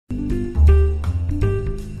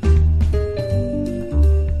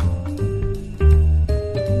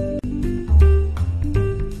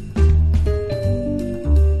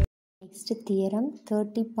theorem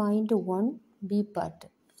 30.1 B part.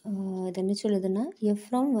 இது என்ன சொல்லுதுன்னா f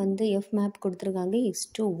from வந்து f map கொடுத்துருக்காங்க x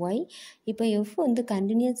to y. இப்போ f வந்து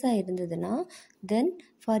கண்டினியூஸாக இருந்ததுன்னா then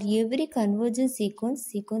for every convergent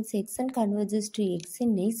sequence xn converges to xn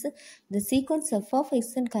is the sequence f of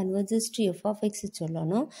xn converges to f of x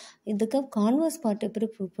சொல்லணும். இதுக்கு கான்வர்ஸ் பார்ட் எப்படி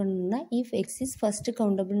ப்ரூவ் பண்ணணும்னா if x is first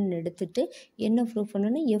countable எடுத்துட்டு என்ன ப்ரூவ்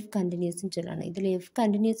பண்ணணும் f continuousன்னு சொல்லணும். இதில் f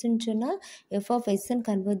continuousன்னு சொன்னால் f of xn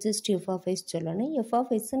converges to f of x சொல்லணும். f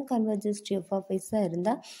of xn converges to f of x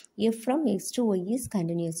இருந்தால் f from x to y is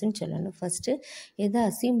continuousன்னு சொல்லணும். ஃபஸ்ட்டு எதை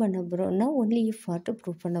அசியூம் பண்ண போகிறோம்னா ஒன்லி if பார்ட்டு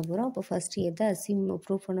ப்ரூவ் பண்ண போகிறோம். அப்போ ஃபஸ்ட்டு எதை அசியூம்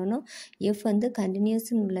ப்ரூவ் பண்ணணும், f வந்து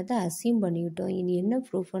கண்டினியூஸ்ன்னு உள்ளதை அசியூம் பண்ணிக்கிட்டோம். இனி என்ன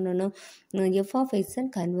ப்ரூவ் பண்ணணும், f of xn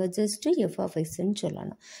converges to f of xன்னு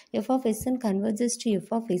சொல்லணும். f of xn converges to f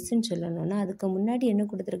of xன்னு சொல்லணும்னா அதுக்கு முன்னாடி என்ன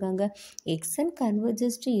கொடுத்துருக்காங்க, xn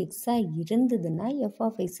converges to x இருந்ததுன்னா f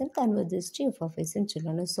of xn converges to f of xன்னு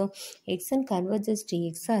சொல்லணும். So xn converges to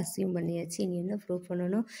x assume பண்ணியாச்சு. இனி என்ன ப்ரூவ்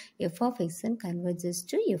பண்ணணும், f of xn converges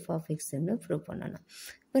to f of xன்னு prove பண்ணணும்.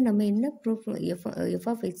 இப்போ நம்ம என்ன proof f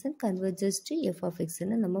of xn converges to f of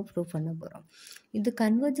xன்னு நம்ம ப்ரூவ் பண்ண போகிறோம். இது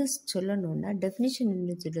கன்வர்ஜஸ் சொல்லணும்னா டெஃபினிஷன்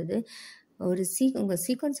என்ன சொல்லுது, ஒரு உங்கள்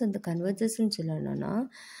சீக்வன்ஸ் வந்து கன்வர்ஜஸ்ன்னு சொல்லணும்னா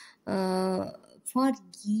for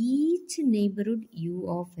each neighborhood u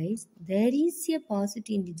of x there is a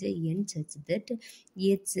positive integer n such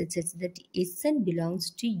that xn belongs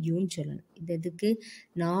to u ன்னு சொல்லணும். இதுக்கு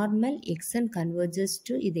நார்மல் xn converges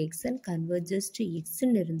to இது xn converges to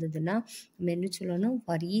xன்னு இருந்ததுன்னா நம்ம என்ன சொல்லணும்,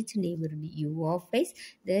 for each neighborhood u of x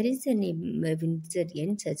there is a integer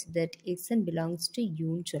n such that xn belongs to u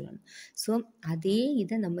ன்னு சொல்லணும். ஸோ அதே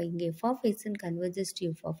இதை நம்ம இங்கே f of xn converges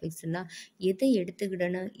to f of xன்னா எதை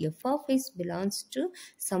எடுத்துக்கிடணும், f of x belongs to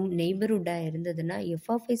some neighborhood இருந்ததுன்னா f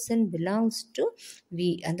of xn belongs to v,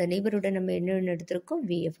 அந்த neighborhood நம்ம என்ன எடுத்திருக்கோம்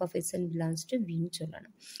v, f of xn belongs to v ன்னு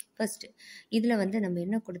சொல்லணும். ஃபஸ்ட்டு இதில் வந்து நம்ம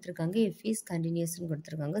என்ன கொடுத்துருக்காங்க, f is continuousன்னு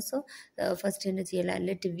கொடுத்துருக்காங்க. ஸோ ஃபஸ்ட் என்ன செய்யலாம்,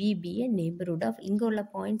 let v be a neighborhood of, இங்கே உள்ள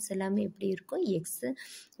பாயிண்ட்ஸ் எல்லாமே எப்படி இருக்கும், x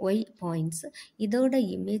y பாயிண்ட்ஸ், இதோட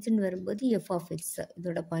இமேஜ்னு வரும்போது f of x,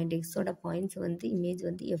 இதோட பாயிண்ட் எக்ஸோட பாயிண்ட்ஸ் வந்து இமேஜ்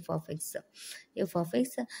வந்து f of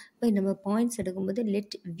x. இப்போ நம்ம பாயிண்ட்ஸ் எடுக்கும்போது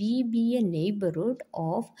let v be a neighborhood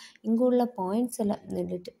of, இங்கே உள்ள பாயிண்ட்ஸ் எல்லாம்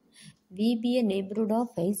let v be a neighborhood of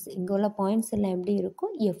x, இங்கே உள்ள பாயிண்ட்ஸ் எல்லாம் எப்படி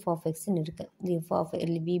இருக்கும், f of xன்னு இருக்குது. f of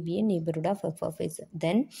v be a neighborhood of f of x.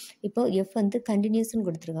 தென் இப்போ f வந்து கண்டினியூஸ்ன்னு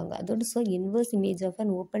கொடுத்துருக்காங்க. அதோட so inverse image of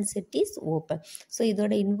an open set is open. So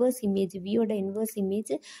இதோட inverse image வியோட inverse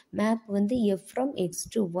image map வந்து f from x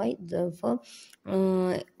to y,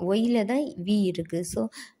 while தான் v இருக்குது. So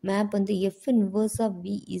map வந்து f inverse of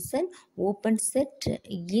v is an open set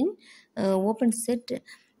in open set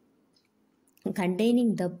containing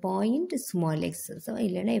the point small x. So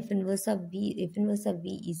இல்லைனா f inverse of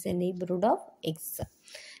v is a neighborhood of x.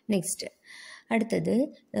 Next அடுத்தது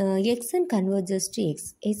xn converges to x.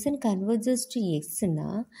 xn converges to xன்னா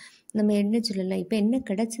நம்ம என்ன சொல்லலாம், இப்போ என்ன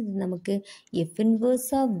கிடைச்சது நமக்கு, f inverse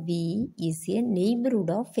of v is a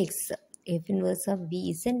neighborhood of x. f inverse of v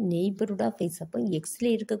is a neighborhood of x. அப்போ xல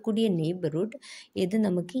இருக்கக்கூடிய neighborhood எது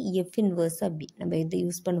நமக்கு, f inverse of v. நம்ம இதை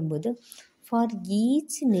யூஸ் பண்ணும்போது for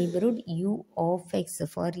each neighborhood u of x,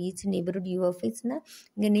 for each neighborhood u of x னா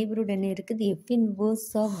இங்கே neighborhood என்ன இருக்குது, f inverse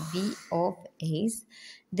of v of x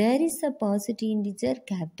there is a positive integer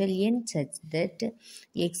capital N such that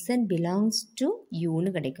xn belongs to u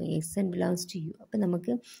ன்னு கிடைக்கும். xn belongs to u. அப்போ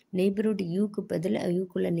நமக்கு neighborhood uக்கு பதில்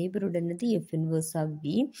uக்குள்ள neighborhood என்னது, f inverse of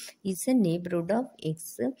v is a neighborhood of x.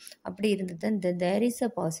 அப்படி இருந்தது there is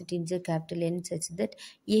a positive integer capital N such that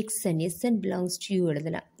xn belongs to u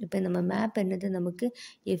எழுதலாம். இப்போ நம்ம மேப் என்னது நமக்கு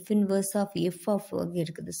f inverse of f of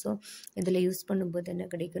இருக்குது. ஸோ இதில் யூஸ் பண்ணும்போது என்ன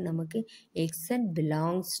கிடைக்கும் நமக்கு, xn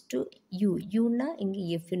belongs to u, uனா இங்கே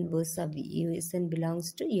f inverse of v, xn belongs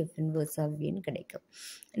to f inverse of v ன்னு கிடைக்கும்.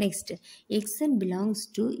 நெக்ஸ்ட் xn belongs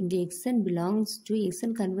to, இங்கே xn belongs to,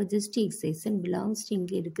 xn converges to x, xn belongs to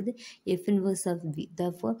இங்கே இருக்குது f inverse of v.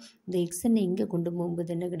 therefore இந்த xn இங்கே கொண்டு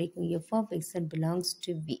போகும்போது என்ன கிடைக்கும், f of xn belongs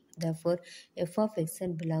to v. therefore f of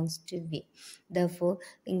xn belongs to v. therefore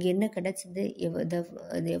இங்கே என்ன கிடைச்சது,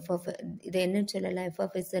 இதை என்ன சொல்லலாம், f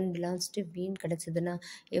of xn belongs to v ன்னு கிடைச்சதுன்னா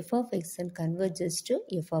f of xn converges to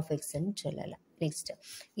f of xn சொல்லலாம். நெக்ஸ்ட்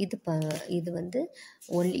இது வந்து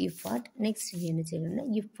ஒன்லி if part. நெக்ஸ்ட் என்ன செய்யணும்னா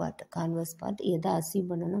if part, கான்வர்ஸ் பார்ட். எதை அசீவ்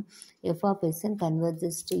பண்ணணும், f of xn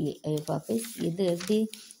converges to f of x. இது எப்படி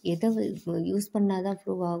எதை யூஸ் பண்ணாதான்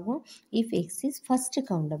ப்ரூவ் ஆகும், if x is first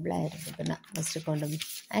countable இருந்ததுன்னா, first countable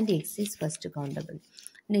and x is first countable.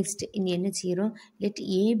 Next இனி என்ன செய்கிறோம், let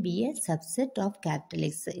a be a subset of capital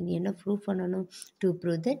X. இனி என்ன ப்ரூவ் பண்ணணும், to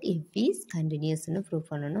prove that f is continuousன்னு prove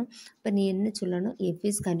பண்ணணும். இப்போ நீ என்ன சொல்லணும், f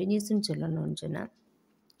is continuousன்னு சொல்லணும்னு சொன்னால்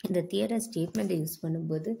இந்த தியரம் ஸ்டேட்மெண்ட்டை யூஸ்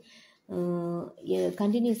பண்ணும்போது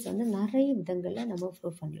கண்டினியூஸ் வந்து நிறைய விதங்களில் நம்ம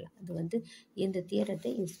ப்ரூவ் பண்ணலாம். அது வந்து இந்த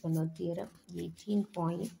தியரத்தை யூஸ் பண்ணோம். தியரம்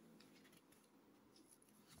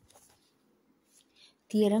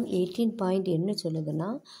 18 என்ன சொல்லுதுன்னா,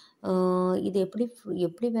 இது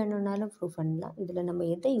எப்படி வேணும்னாலும் ப்ரூவ் பண்ணலாம். இதில் நம்ம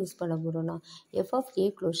எதை யூஸ் பண்ண போகிறோம்னா, F of A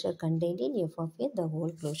closure contained in F of A the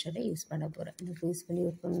whole க்ளோஷரை use பண்ண போகிறோம். இது யூஸ்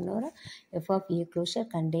பண்ணோம்னா F of A closure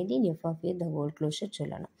contained in F of A the whole closure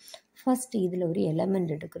சொல்லலாம். ஃபஸ்ட்டு இதில் ஒரு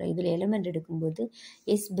எலமெண்ட் எடுக்கிறோம். இதில் எலமெண்ட் எடுக்கும்போது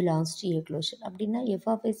S belongs to A closure அப்படின்னா F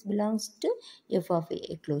of S belongs to F of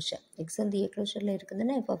A closure. X வந்து ஏ க்ளோஷரில்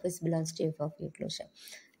இருக்குதுன்னா F of S belongs to F of A closure.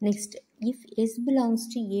 Next if S belongs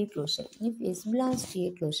to A closure. If S belongs to ஏ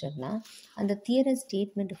க்ளோஷர்னா அந்த theorem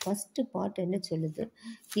statement first part என்ன சொல்லுது?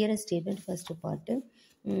 Theorem statement first part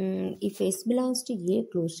if S belongs to A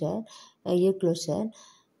closure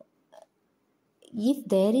if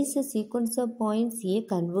there is a sequence of points A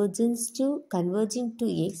converging to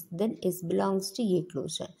X, then S belongs to A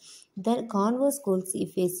closure. The converse goes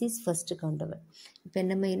if S is first countable. இப்போ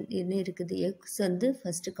நம்ம என்ன இருக்குது, X வந்து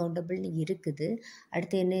first கவுண்டபிள்னு இருக்குது.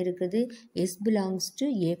 அடுத்து என்ன இருக்குது, S belongs to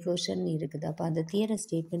ஏ க்ளோஷர்னு இருக்குது. அப்போ அந்த தியரம்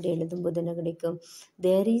ஸ்டேட்மெண்ட் எழுதும்போது என்ன கிடைக்கும்,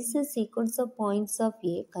 there is a sequence of points of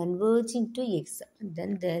A converging to X,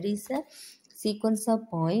 then there is a sequence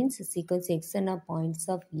x and points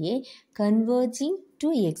of A converging to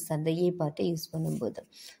x அந்த A பார்ட்டை யூஸ் பண்ணும்போது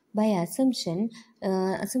by assumption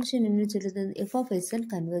என்ன சொல்லுது, f of xn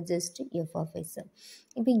converges to f of xn.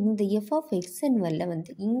 இப்போ இந்த f of xn வல்ல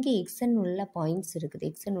வந்து இங்கே xn உள்ள பாயிண்ட்ஸ் இருக்குது,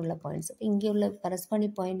 xn உள்ள பாயிண்ட்ஸ். இப்போ இங்கே உள்ள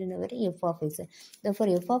கரஸ்பாண்டிங் பாயிண்ட் என்ன வரும், f of xn. therefore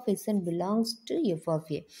f of xn belongs to f of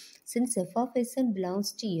a. since f of xn belongs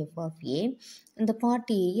to f of a, இந்த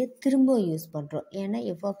பார்ட் ஏயை திரும்ப யூஸ் பண்ணுறோம். ஏன்னா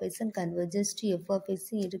f of xn converges to f of x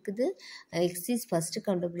இருக்குது, x is first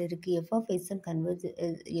countable இருக்குது, f of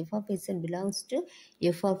xn belongs to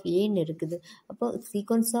f of a இருக்குது. அப்போ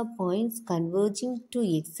sequence of points converging to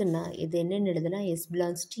எக்ஸ்னா இது என்னென்னு எழுதலாம், எஸ்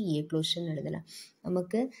பிலாங்ஸ் டு ஏ க்ளோஷர்னு எழுதலாம்.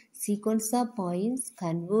 நமக்கு sequence of points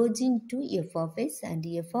converging to F of yes and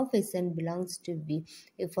F of yes and belongs to P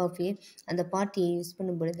F of ஏ. அந்த part A use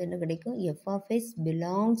பண்ணும்பொழுது என்ன கிடைக்கும், F of S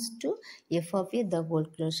belongs to F of A the whole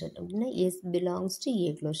closure அப்படின்னா S belongs to A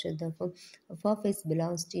closure. F of S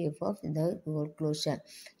belongs to F of the whole closure.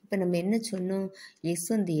 இப்போ நம்ம என்ன சொன்னோம், S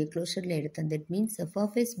வந்து ஏ க்ளோஷரில் எடுத்தோம். That means F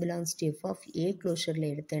of S belongs to F of ஏ க்ளோஷரில்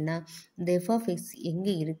எடுத்தேன்னா இந்த F of X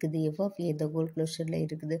எங்கே இருக்குது, F of A the whole க்ளோஷரில்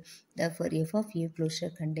இருக்குது. therefore F of A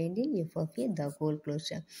closure contained in F of A the whole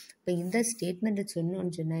closure. இப்போ இந்த ஸ்டேட்மெண்ட்டை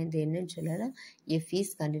சொன்னோன்னு சொன்னால் இந்த என்னன்னு சொல்லலாம், எஃப்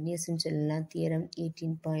இஸ் கண்டினியூஸ்ன்னு சொல்லலாம். தியரம்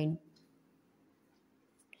 18.1